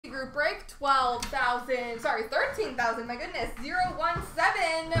group break. 13,000, my goodness.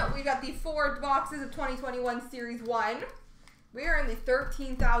 017. We've got the 4 boxes of 2021 Series 1. We are in the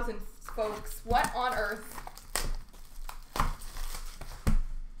 13,000, folks. What on earth?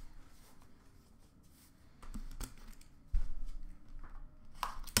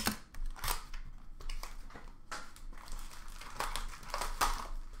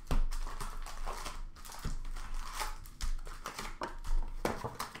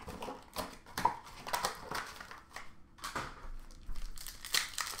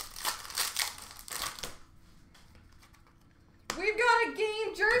 We've got a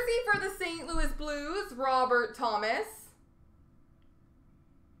game jersey for the St. Louis Blues, Robert Thomas.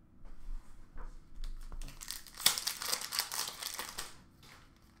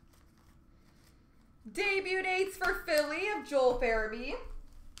 Debut dates for Philly of Joel Farabee.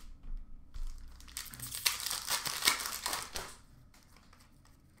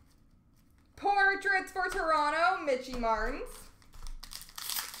 Portraits for Toronto, Mitchie Martins.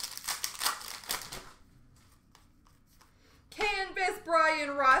 Canvas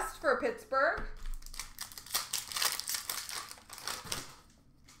Brian Rust for Pittsburgh.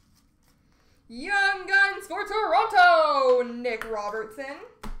 Young Guns for Toronto, Nick Robertson.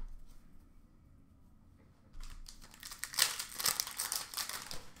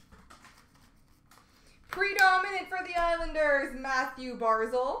 Predominant for the Islanders, Matthew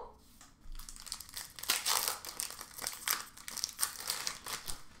Barzal.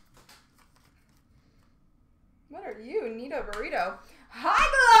 What are you, Nita Burrito?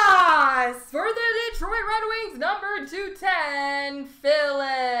 High Glass for the Detroit Red Wings, number 210,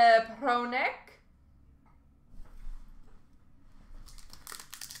 Philip Hronek.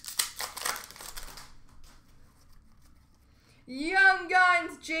 Young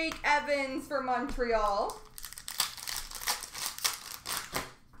Guns, Jake Evans for Montreal.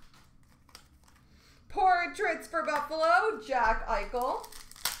 Portraits for Buffalo, Jack Eichel.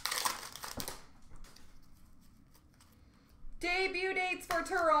 Debut dates for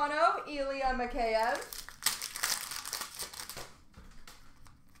Toronto, Ilya Mikheyev.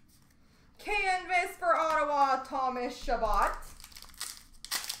 Canvas for Ottawa, Thomas Chabot.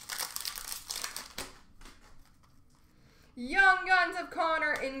 Young Guns of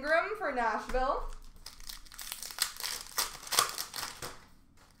Connor Ingram for Nashville.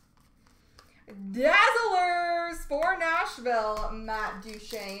 Dazzlers for Nashville, Matt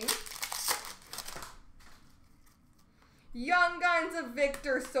Duchene. Young Guns of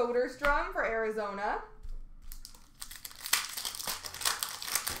Victor Soderstrom for Arizona.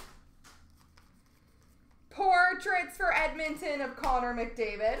 Portraits for Edmonton of Connor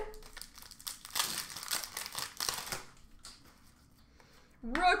McDavid.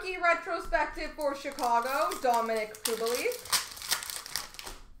 Rookie retrospective for Chicago, Dominic Kubalik.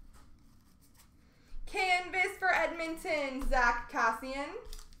 Canvas for Edmonton, Zach Cassian.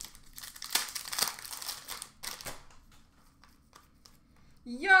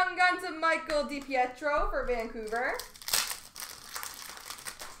 Young Guns of Michael DiPietro for Vancouver.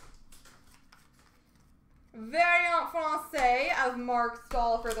 Variant Francais of Mark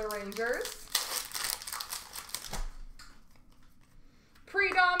Stahl for the Rangers.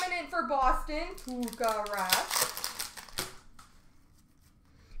 Predominant for Boston, Tuukka Rask.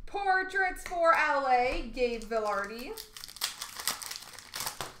 Portraits for LA, Gabe Vilardi.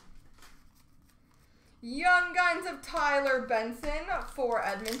 Young Guns of Tyler Benson for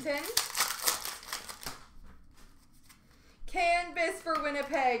Edmonton. Canvas for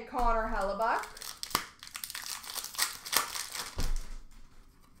Winnipeg, Connor Hellebuck.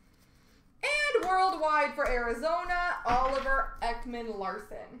 And worldwide for Arizona, Oliver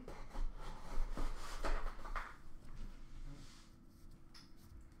Ekman-Larsson.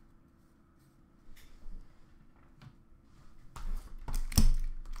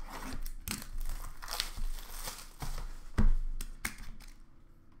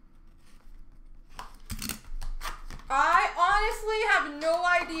 I honestly have no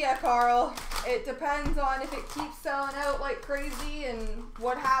idea, Carl. It depends on if it keeps selling out like crazy and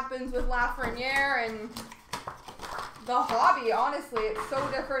what happens with Lafreniere and the hobby. Honestly, it's so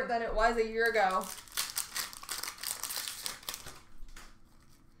different than it was a year ago.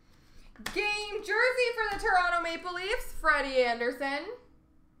 Game jersey for the Toronto Maple Leafs, Freddie Anderson.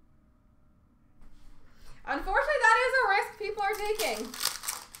 Unfortunately, that is a risk people are taking.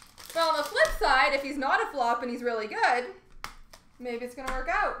 But on the flip side, if he's not a flop and he's really good, maybe it's going to work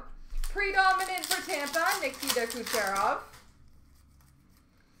out. Predominant for Tampa, Nikita Kucherov.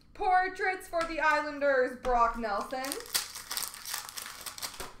 Portraits for the Islanders, Brock Nelson.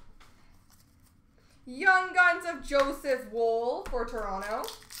 Young Guns of Joseph Woll for Toronto.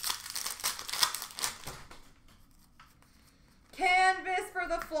 Canvas for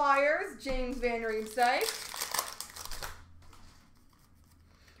the Flyers, James Van Riemsdyk.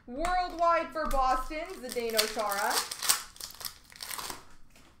 Worldwide for Boston, CloutsnChara.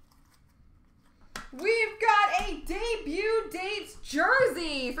 We've got a debut dates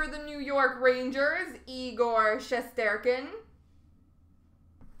jersey for the New York Rangers, Igor Shesterkin.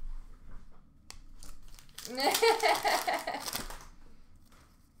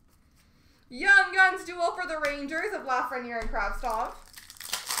 Young Guns duel for the Rangers of Lafreniere and Kravtsov.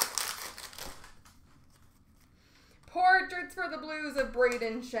 Portraits for the Blues of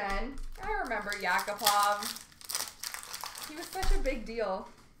Braden Shen. I remember Yakupov. He was such a big deal.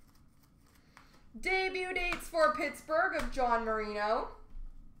 Debut dates for Pittsburgh of John Marino.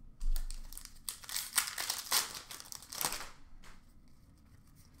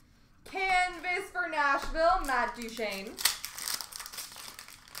 Canvas for Nashville, Matt Duchene.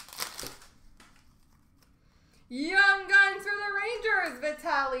 Young Guns for the Rangers,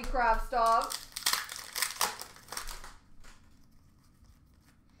 Vitaly Kravtsov.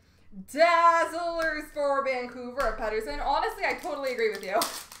 Dazzlers for Vancouver of Pettersson. Honestly, I totally agree with you.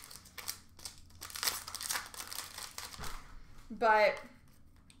 But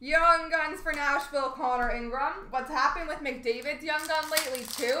Young Guns for Nashville, Connor Ingram. What's happened with McDavid's Young Gun lately,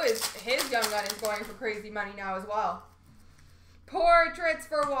 too, is his Young Gun is going for crazy money now as well. Portraits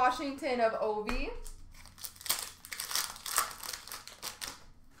for Washington of Ovi.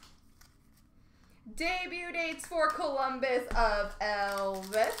 Debut dates for Columbus of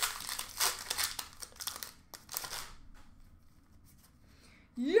Elvis.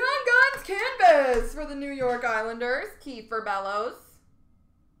 Young Guns canvas for the New York Islanders, Kiefer Bellows.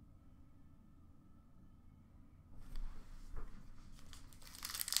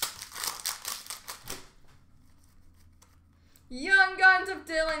 Young Guns of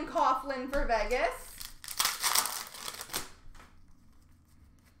Dylan Coughlin for Vegas.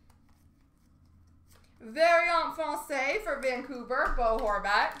 Variant Francais for Vancouver, Bo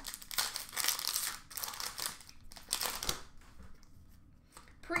Horvat.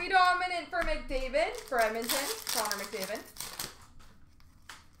 Predominant for McDavid, for Edmonton, Connor McDavid.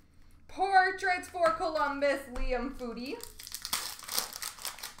 Portraits for Columbus, Liam Foudy.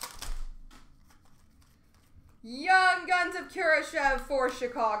 Young Guns of Kurashev for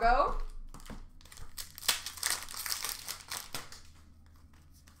Chicago.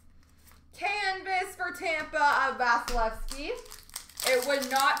 Canvas for Tampa of Vasilevsky. It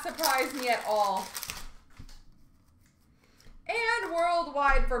would not surprise me at all. And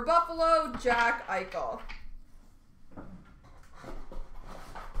worldwide for Buffalo, Jack Eichel.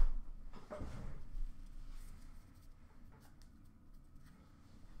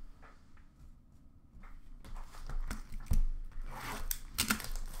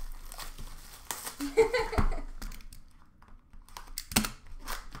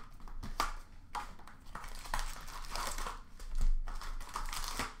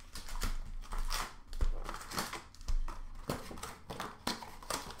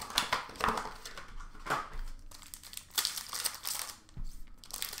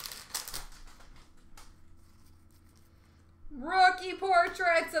 Rookie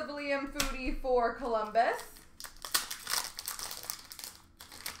portraits of Liam Foudy for Columbus.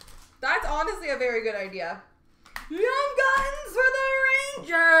 That's honestly a very good idea. Young Guns for the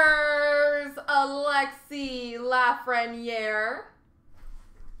Rangers, Alexis Lafreniere.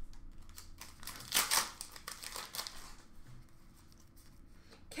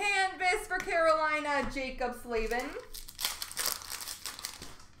 Canvas for Carolina, Jacob Slavin.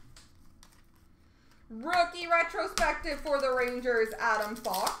 Rookie retrospective for the Rangers, Adam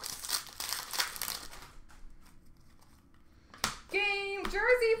Fox. Game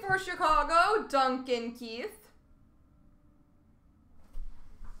jersey for Chicago, Duncan Keith.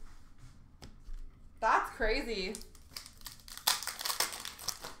 That's crazy.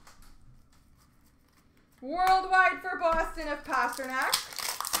 Worldwide for Boston of Pasternak.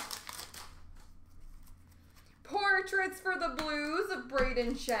 Portraits for the Blues of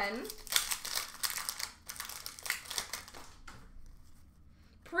Braden Shen.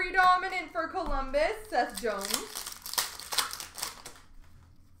 Predominant for Columbus, Seth Jones.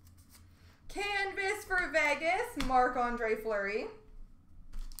 Canvas for Vegas, Marc-Andre Fleury.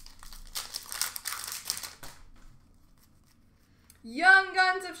 Young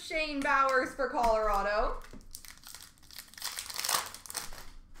Guns of Shane Bowers for Colorado.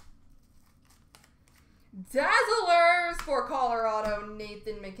 Dazzlers for Colorado,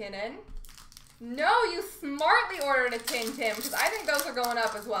 Nathan McKinnon. No, you smartly ordered a tin, Tim, because I think those are going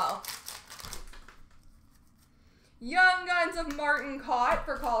up as well. Young Guns of Martin Cott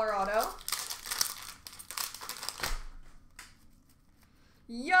for Colorado.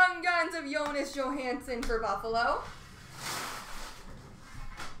 Young Guns of Jonas Johansson for Buffalo.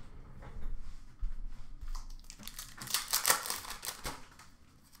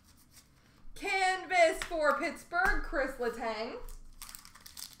 Canvas for Pittsburgh, Chris Letang.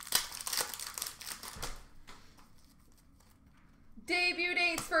 Debut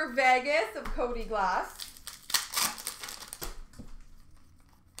dates for Vegas of Cody Glass.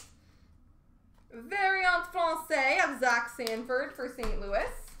 Variant Francais of Zach Sanford for St. Louis.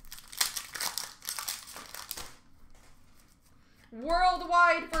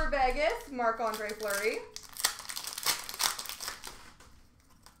 Worldwide for Vegas, Marc-Andre Fleury.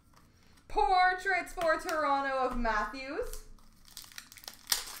 Portraits for Toronto of Matthews.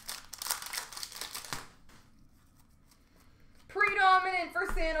 Predominant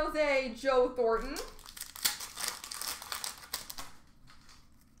for San Jose, Joe Thornton.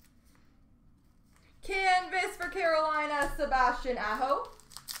 Canvas for Carolina, Sebastian Aho.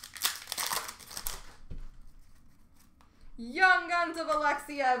 Young Guns of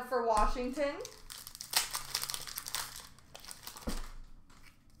Alexiev for Washington.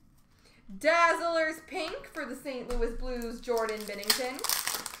 Dazzlers Pink for the St. Louis Blues, Jordan Binnington.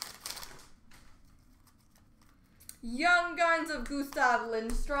 Young Guns of Gustav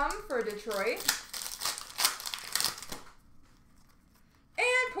Lindstrom for Detroit.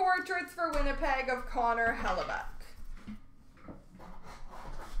 And Portraits for Winnipeg of Connor Hellebuck.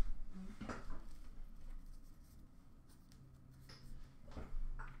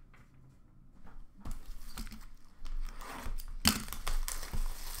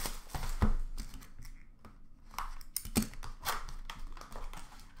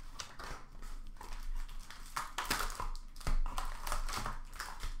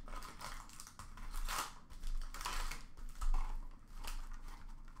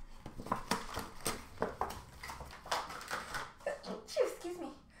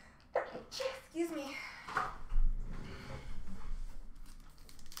 Excuse me.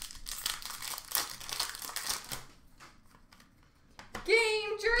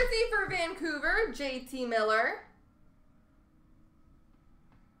 Game jersey for Vancouver, JT Miller.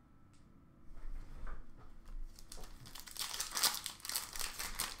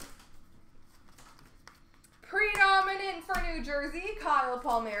 Predominant for New Jersey, Kyle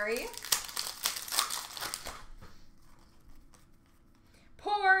Palmieri.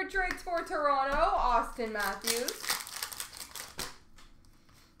 Portraits for Toronto, Austin Matthews.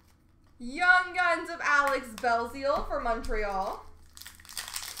 Young Guns of Alex Belzile for Montreal.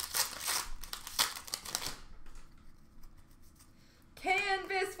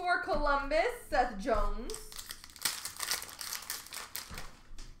 Canvas for Columbus, Seth Jones.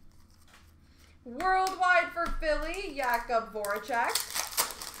 Worldwide for Philly, Jakub Voracek.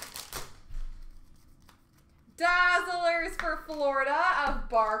 Dazzlers for Florida of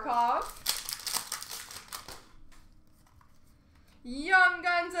Barkov. Young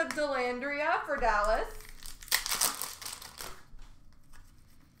Guns of Dellandrea for Dallas.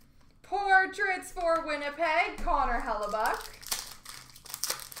 Portraits for Winnipeg, Connor Hellebuck.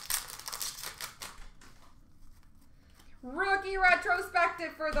 Rookie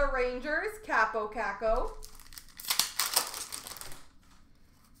retrospective for the Rangers, Capo Caco.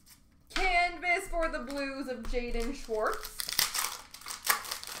 Canvas for the Blues of Jaden Schwartz.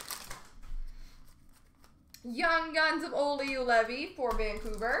 Young Guns of Ole Ulevi for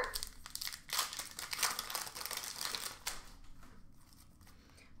Vancouver.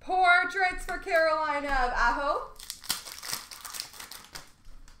 Portraits for Carolina of Aho.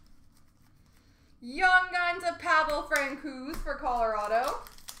 Young Guns of Pavel Francouz for Colorado.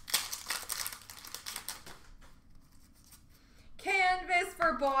 Canvas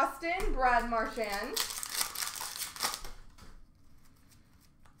for Boston, Brad Marchand.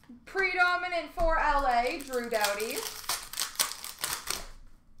 Predominant for LA, Drew Doughty.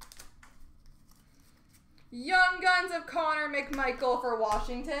 Young Guns of Connor McMichael for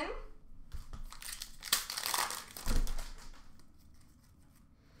Washington.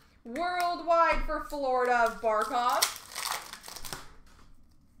 Worldwide for Florida of Barkov.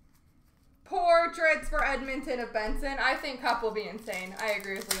 Portraits for Edmonton of Benson. I think Cup will be insane. I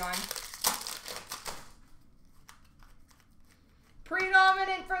agree with Leon.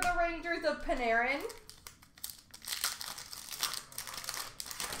 Predominant for the Rangers of Panarin.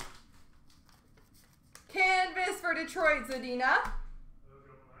 Canvas for Detroit, Zadina.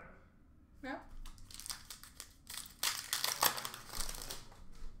 No?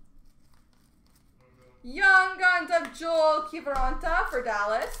 Young Guns of Joel Kiviranta for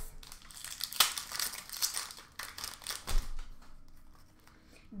Dallas.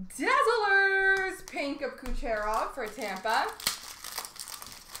 Dazzlers Pink of Kucherov for Tampa.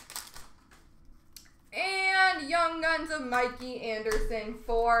 and Young Guns of Mikey Anderson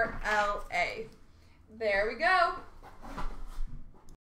for LA. There we go.